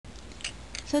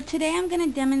So today I'm going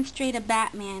to demonstrate a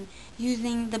Batman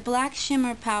using the black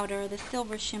shimmer powder, the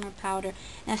silver shimmer powder,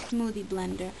 and a smoothie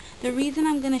blender. The reason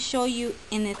I'm going to show you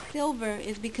in the silver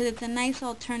is because it's a nice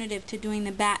alternative to doing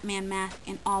the Batman mask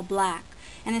in all black.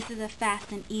 And this is a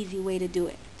fast and easy way to do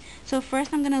it. So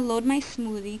first I'm going to load my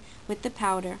smoothie with the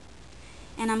powder.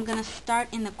 And I'm going to start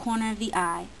in the corner of the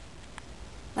eye,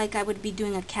 like I would be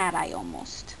doing a cat eye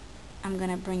almost. I'm going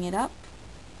to bring it up,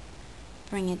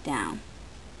 bring it down,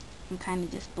 and kind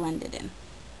of just blend it in.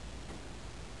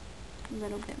 A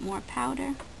little bit more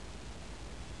powder.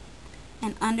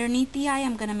 And underneath the eye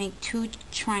I'm going to make 2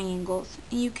 triangles.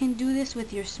 And you can do this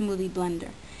with your smoothie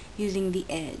blender using the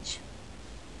edge.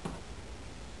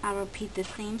 I'll repeat the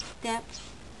same steps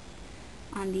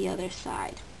on the other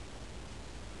side.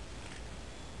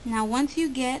 Now once you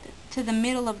get to the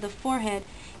middle of the forehead,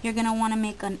 you're going to want to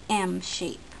make an M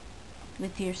shape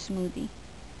with your smoothie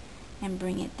and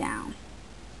bring it down.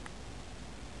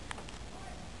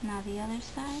 Now the other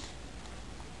side,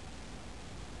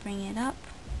 bring it up,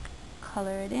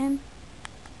 color it in,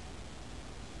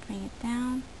 bring it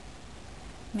down,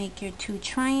 make your 2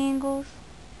 triangles.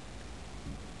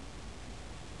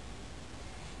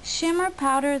 Shimmer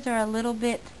powders are a little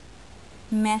bit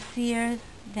messier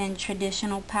than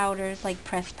traditional powders like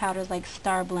pressed powders like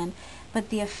Star Blend, but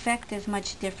the effect is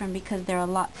much different because they're a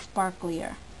lot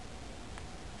sparklier.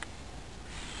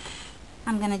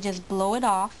 I'm going to just blow it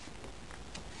off.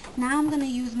 Now I'm going to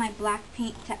use my black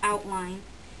paint to outline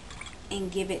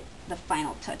and give it the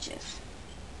final touches.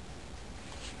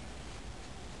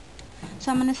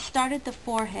 So I'm going to start at the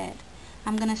forehead.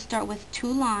 I'm going to start with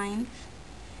 2 lines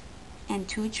and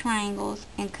 2 triangles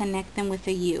and connect them with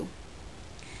a U.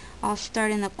 I'll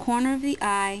start in the corner of the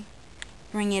eye,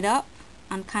 bring it up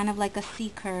on kind of like a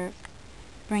C curve,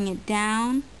 bring it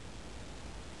down,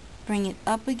 bring it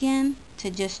up again to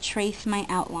just trace my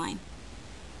outline.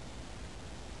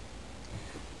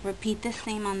 Repeat the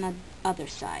same on the other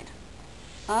side.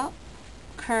 Up,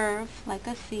 curve like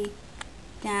a C,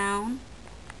 down,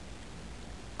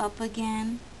 up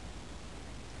again,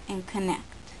 and connect.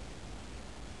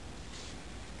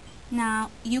 Now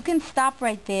you can stop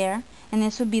right there and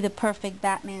this would be the perfect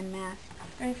Batman mask.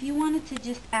 Or if you wanted to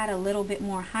just add a little bit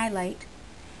more highlight,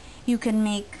 you can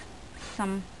make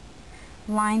some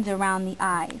lines around the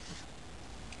eyes.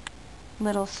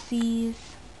 Little C's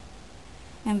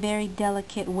and very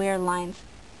delicate wear lines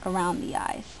around the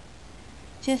eyes,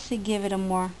 just to give it a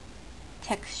more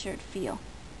textured feel.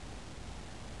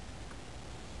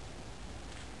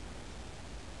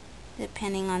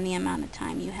 Depending on the amount of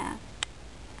time you have.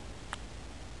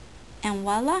 And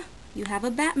voila, you have a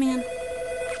Batman.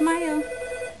 Smile.